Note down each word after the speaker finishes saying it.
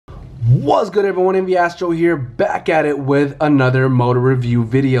What's good, everyone? Envy.astro here, back at it with another motor review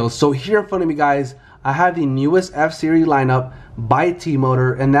video. So here in front of me, guys, I have the newest F-Series lineup by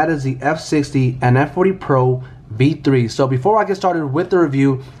Tmotor, and that is the F60 and F40 Pro V3. So before I get started with the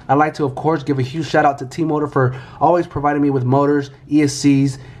review, I'd like to, of course, give a huge shout out to Tmotor for always providing me with motors,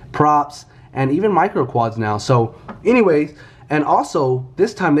 ESCs, props, and even micro quads now. So anyways, and also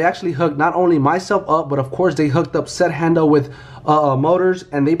this time they actually hooked not only myself up, but of course they hooked up SedHendo with motors,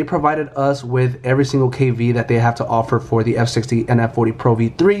 and they provided us with every single KV that they have to offer for the F60 and F40 Pro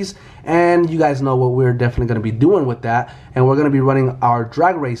V3s. And you guys know what we're definitely going to be doing with that, and we're going to be running our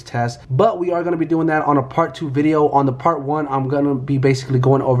drag race test, but we are going to be doing that on a part 2 video. On the part 1, I'm going to be basically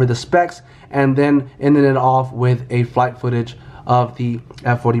going over the specs and then ending it off with a flight footage of the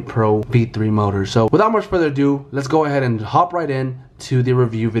F40 Pro V3 motor. So without much further ado, let's go ahead and hop right in to the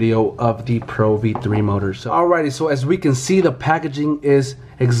review video of the Pro V3 motor. So alrighty, so as we can see, the packaging is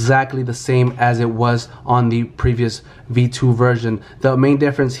exactly the same as it was on the previous V2 version. The main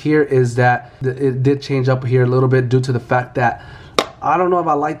difference here is that it did change up here a little bit due to the fact that I don't know if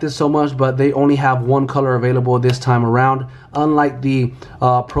I like this so much, but they only have one color available this time around. Unlike the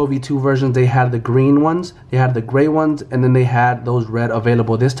Pro V2 versions, they had the green ones, they had the gray ones, and then they had those red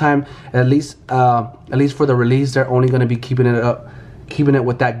available. This time, at least for the release, they're only going to be keeping it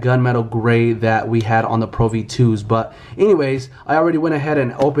with that gunmetal gray that we had on the Pro V2s. But anyways, I already went ahead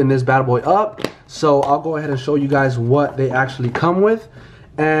and opened this bad boy up, so I'll go ahead and show you guys what they actually come with.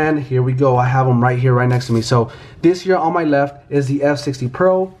 And here we go. I have them right here, right next to me. So this here on my left is the F60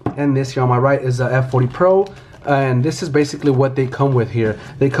 Pro, and this here on my right is the F40 Pro. And this is basically what they come with here.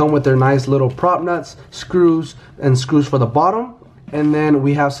 They come with their nice little prop nuts, screws, and screws for the bottom. And then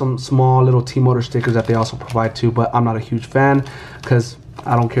we have some small little Tmotor stickers that they also provide too, but I'm not a huge fan because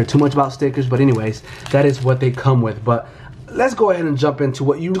I don't care too much about stickers. But anyways, that is what they come with. But let's go ahead and jump into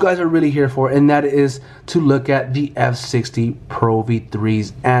what you guys are really here for, and that is to look at the F60 Pro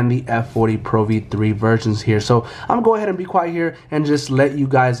V3s and the F40 Pro V3 versions here. So I'm gonna go ahead and be quiet here and just let you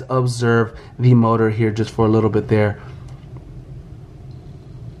guys observe the motor here just for a little bit there.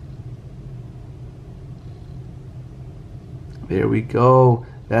 There we go.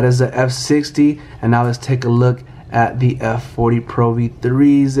 That is the F60, and now let's take a look at the F40 Pro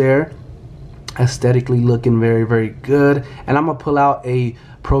V3s there. Aesthetically looking very, very good. And I'm gonna pull out a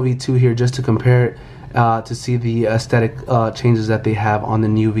Pro V2 here just to compare it to see the aesthetic changes that they have on the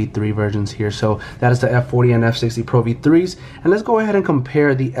new V3 versions here. So that is the F40 and F60 Pro V3s, and let's go ahead and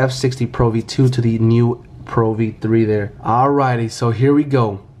compare the F60 Pro V2 to the new Pro V3 there. Alrighty, so here we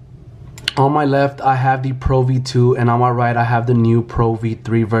go. On my left I have the Pro V2, and on my right I have the new Pro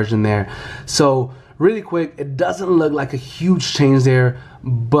V3 version there. So really quick, it doesn't look like a huge change there,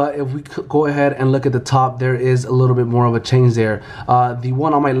 but if we go ahead and look at the top, there is a little bit more of a change there. The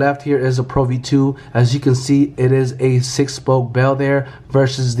one on my left here is a Pro V2. As you can see, it is a 6-spoke bell there,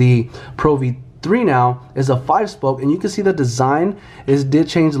 versus the Pro V3 now is a 5-spoke, and you can see the design did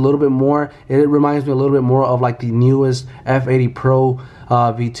change a little bit more. It reminds me a little bit more of like the newest F80 Pro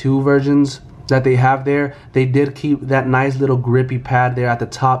V2 versions that they have there. They did keep that nice little grippy pad there at the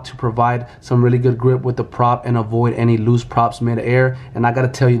top to provide some really good grip with the prop and avoid any loose props mid-air. And I gotta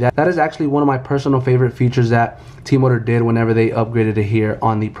tell you, that is actually one of my personal favorite features that Tmotor did whenever they upgraded it here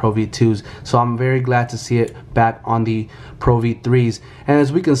on the Pro V2s. So I'm very glad to see it back on the Pro V3s. And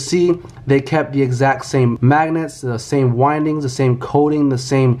as we can see, they kept the exact same magnets, the same windings, the same coating, the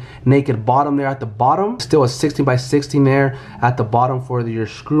same naked bottom there at the bottom. Still a 16 by 16 there at the bottom for your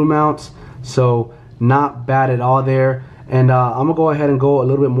screw mounts. So not bad at all there. And I'm gonna go ahead and go a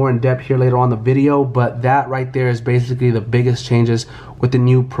little bit more in depth here later on the video, but that right there is basically the biggest changes with the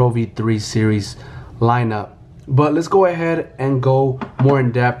new Pro V3 series lineup. But let's go ahead and go more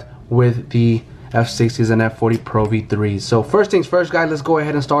in depth with the F60s and F40 Pro V3s. So first things first, guys, let's go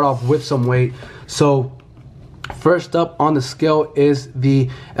ahead and start off with some weight. So first up on the scale is the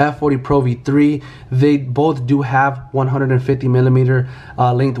F40 Pro V3. They both do have 150mm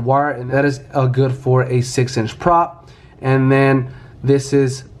length wire, and that is good for a 6-inch prop. And then this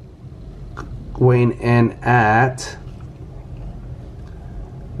is weighing in at,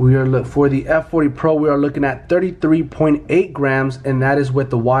 for the F40 Pro, we are looking at 33.8 grams, and that is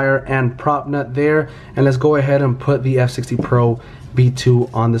with the wire and prop nut there. And let's go ahead and put the F60 Pro V2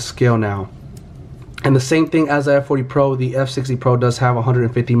 on the scale now. And the same thing as the F40 Pro, the F60 Pro does have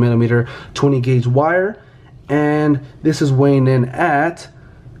 150mm 20-gauge wire, and this is weighing in at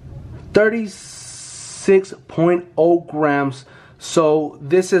 36.0 grams. So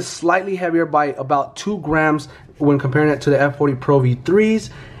this is slightly heavier by about 2 grams when comparing it to the F40 Pro V3s,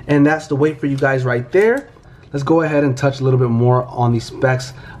 and that's the weight for you guys right there. let's go ahead and touch a little bit more on the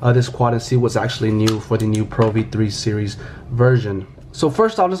specs of this quad and see what's actually new for the new Pro V3 series version. So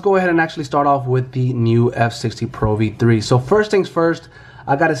first off, let's go ahead and actually start off with the new F60 Pro V3. So first things first,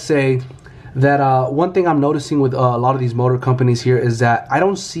 I gotta say that one thing I'm noticing with a lot of these motor companies here is that I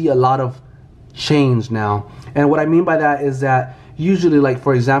don't see a lot of change now. And what I mean by that is that usually, like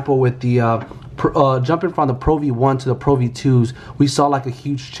for example with the jumping from the Pro V1 to the Pro V2s, we saw like a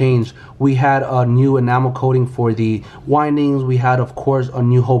huge change. We had a new enamel coating for the windings. We had, of course, a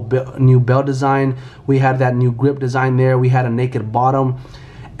new new bell design. We had that new grip design there. We had a naked bottom.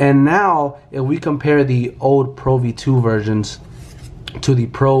 And now, if we compare the old Pro V2 versions to the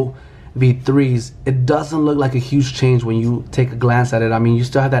Pro V3s, it doesn't look like a huge change when you take a glance at it. I mean, you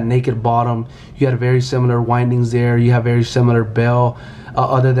still have that naked bottom. You had very similar windings there. You have very similar bell,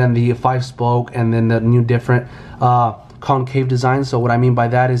 other than the 5-spoke and then the new different concave design. So what I mean by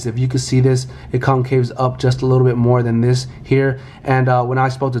that is, if you could see this, it concaves up just a little bit more than this here. And when I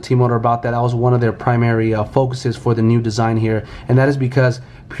spoke to Tmotor about that, that was one of their primary focuses for the new design here. And that is because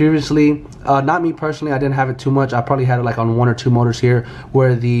previously, not me personally, I didn't have it too much. I probably had it like on 1 or 2 motors here,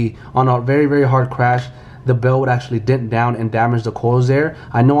 where on a very hard crash, the bell would actually dent down and damage the coils there.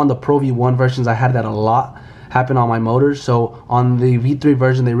 I know on the Pro V1 versions I had that a lot happen on my motors. So on the V3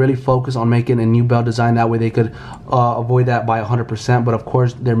 version, they really focus on making a new bell design. That way they could avoid that by 100%. But of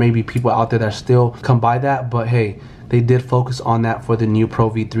course, there may be people out there that still come by that. But hey, they did focus on that for the new Pro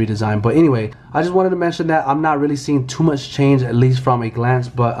V3 design. But anyway, I just wanted to mention that I'm not really seeing too much change, at least from a glance.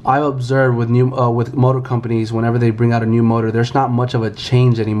 But I've observed with with motor companies, whenever they bring out a new motor, there's not much of a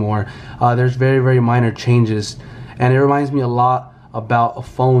change anymore. There's very minor changes, and it reminds me a lot about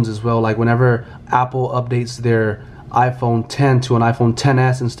phones as well. Like whenever Apple updates their iPhone 10 to an iPhone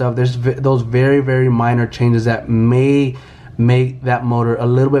 10s and stuff, there's those very minor changes that may make that motor a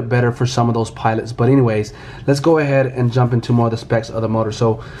little bit better for some of those pilots. But anyways, let's go ahead and jump into more of the specs of the motor.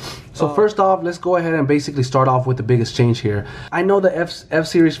 So first off, let's go ahead and basically start off with the biggest change here. I know the F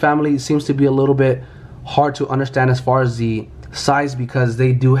series family seems to be a little bit hard to understand as far as the size, because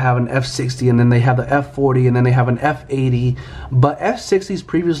they do have an F60 and then they have the F40 and then they have an F80, but F60s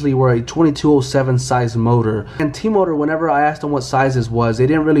previously were a 2207 size motor. And Tmotor, whenever I asked them what size this was, they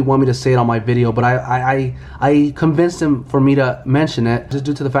didn't really want me to say it on my video, but I convinced them for me to mention it, just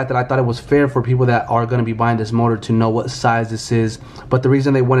due to the fact that I thought it was fair for people that are going to be buying this motor to know what size this is. But the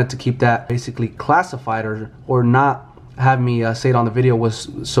reason they wanted to keep that basically classified or not have me say it on the video was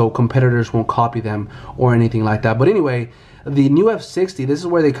so competitors won't copy them or anything like that. But anyway, the new F60, this is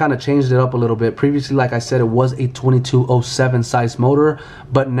where they kind of changed it up a little bit. Previously, like I said, it was a 2207 size motor,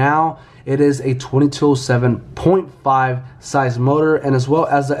 but now it is a 2207.5 size motor. And as well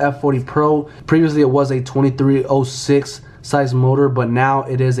as the F40 Pro, previously it was a 2306 size motor, but now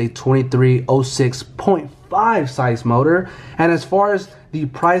it is a 2306.5 size motor. And as far as the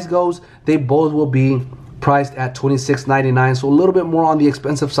price goes, they both will be priced at $26.99, so a little bit more on the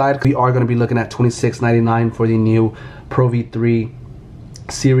expensive side. We are going to be looking at $26.99 for the new Pro V3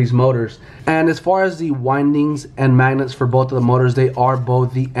 series motors. And as far as the windings and magnets for both of the motors, they are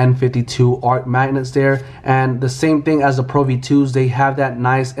both the N52 arc magnets there, and the same thing as the Pro V2s. They have that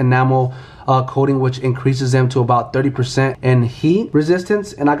nice enamel coating, which increases them to about 30% in heat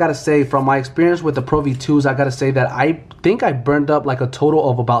resistance. And I gotta say, from my experience with the Pro V2s, I gotta say that I think I burned up like a total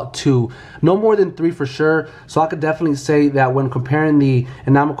of about 2, no more than 3 for sure. So I could definitely say that when comparing the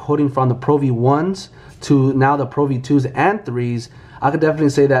enamel coating from the Pro V1s to now the Pro V2s and 3s, I could definitely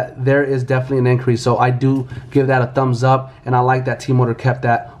say that there is definitely an increase. So I do give that a thumbs up, and I like that Tmotor kept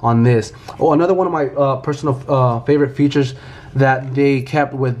that on this. Oh, another one of my personal favorite features that they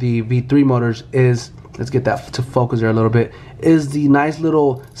kept with the V3 motors is, let's get that to focus there a little bit, is the nice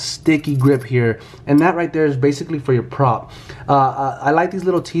little sticky grip here. And that right there is basically for your prop. I like these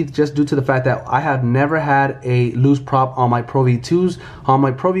little teeth just due to the fact that I have never had a loose prop on my Pro V2s. On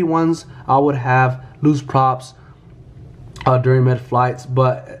my Pro V1s, I would have loose props during mid flights,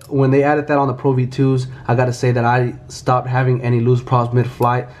 but when they added that on the Pro V2s, I gotta say that I stopped having any loose props mid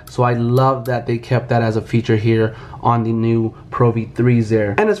flight. So I love that they kept that as a feature here on the new Pro V3s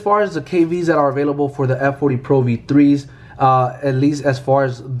there. And as far as the KVs that are available for the F40 Pro V3s, at least as far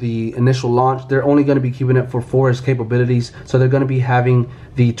as the initial launch, they're only going to be keeping it for 4S capabilities. So they're going to be having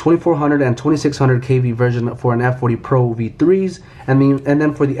the 2400 and 2600 kV version for an F40 Pro V3s, and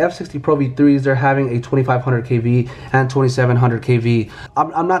then for the F60 Pro V3s, they're having a 2500 kV and 2700 kV.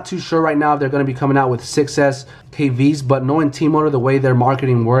 I'm not too sure right now if they're going to be coming out with 6S kVs, but knowing Tmotor, the way their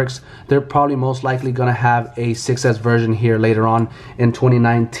marketing works, they're probably most likely going to have a 6S version here later on in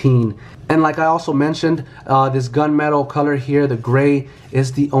 2019. And like I also mentioned, this gunmetal color here, the gray,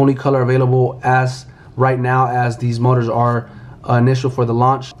 is the only color available as right now, as these motors are initial for the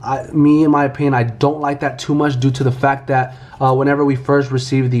launch. In my opinion, I don't like that too much, due to the fact that whenever we first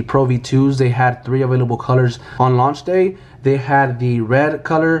received the Pro V2s, they had 3 available colors on launch day. They had the red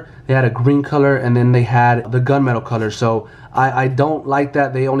color, they had a green color, and then they had the gunmetal color. So I don't like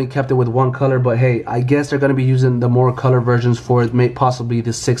that they only kept it with 1 color, but hey, I guess they're going to be using the more color versions for possibly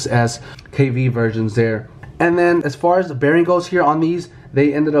the 6S KV versions there. And then as far as the bearing goes here on these,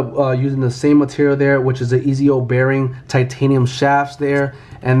 they ended up using the same material there, which is the EZO bearing titanium shafts there.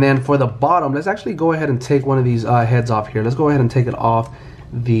 And then for the bottom, let's actually go ahead and take one of these heads off here. Let's go ahead and take it off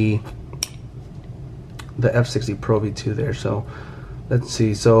the F60 Pro V2 there. So let's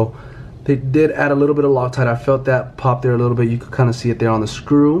see. So they did add a little bit of Loctite. I felt that pop there a little bit. You could kind of see it there on the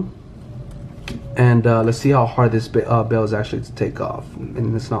screw. And let's see how hard this bell is actually to take off.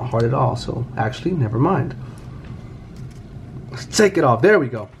 And it's not hard at all. So actually, never mind. Let's take it off. There we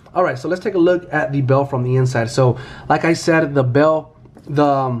go. All right, so let's take a look at the bell from the inside. So like I said, the bell,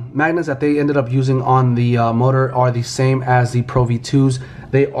 the magnets that they ended up using on the motor are the same as the Pro V2s.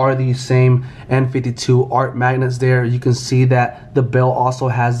 They are the same N52 art magnets there. You can see that the bell also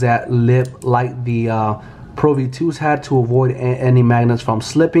has that lip like the Pro V2s had, to avoid any magnets from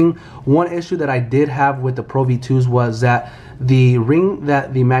slipping. One issue that I did have with the Pro V2s was that the ring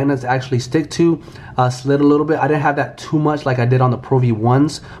that the magnets actually stick to slid a little bit. I didn't have that too much like I did on the Pro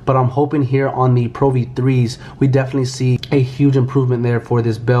V1s, but I'm hoping here on the Pro V3s we definitely see a huge improvement there for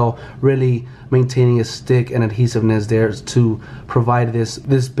this bell, really maintaining its stick and adhesiveness there to provide this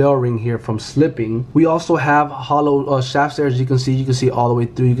bell ring here from slipping. We also have hollow shafts there, as you can see all the way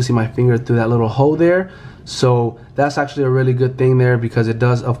through. You can see my finger through that little hole there. So that's actually a really good thing there, because it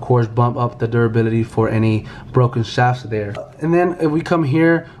does of course bump up the durability for any broken shafts there. And then if we come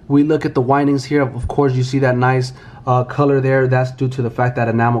here, we look at the windings here. Of course you see that nice color there. That's due to the fact that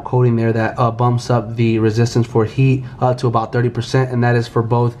enamel coating there that bumps up the resistance for heat to about 30%, and that is for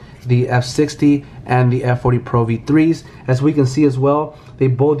both the F60 and the F40 Pro V3s. As we can see as well, they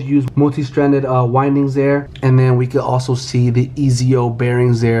both use multi-stranded windings there, and then we can also see the EZO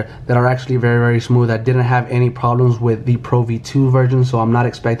bearings there that are actually very smooth. I didn't have any problems with the Pro V2 version, so I'm not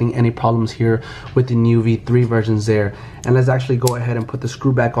expecting any problems here with the new V3 versions there. And let's actually go ahead and put the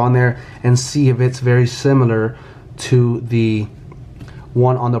screw back on there and see if it's very similar to the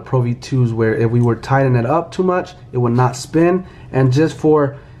one on the Pro V2s, where if we were tightening it up too much, it would not spin. And just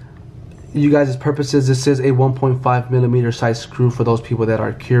for you guys' purposes, this is a 1.5 millimeter size screw for those people that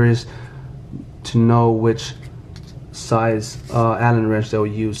are curious to know which size Allen wrench they'll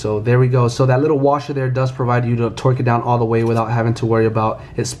use. So there we go. So that little washer there does provide you to torque it down all the way without having to worry about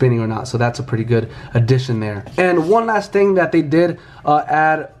it spinning or not. So that's a pretty good addition there. And one last thing that they did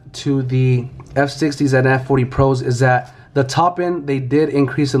add to the F60s and F40 Pros is that the top end, they did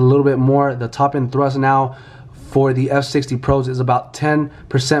increase it a little bit more. The top end thrust now for the F60 Pros is about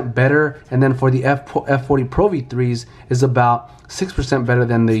 10% better, and then for the F40 Pro V3s is about 6% better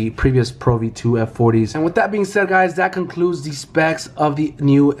than the previous Pro V2 F40s. And with that being said, guys, that concludes the specs of the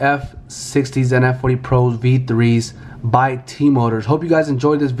new F60s and F40 Pros V3s by Tmotor. Hope you guys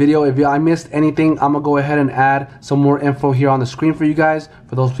enjoyed this video. If I missed anything, I'm gonna go ahead and add some more info here on the screen for you guys,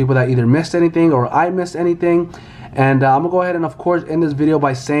 for those people that either missed anything or I missed anything. And I'm gonna go ahead and of course end this video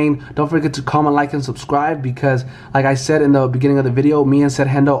by saying, don't forget to comment, like, and subscribe, because like I said in the beginning of the video, me and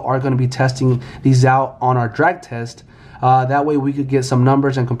SedHendo are gonna be testing these out on our drag test. That way we could get some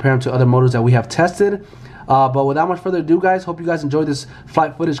numbers and compare them to other motors that we have tested. But without much further ado, guys, hope you guys enjoyed this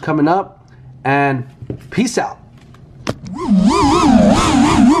flight footage coming up, and peace out.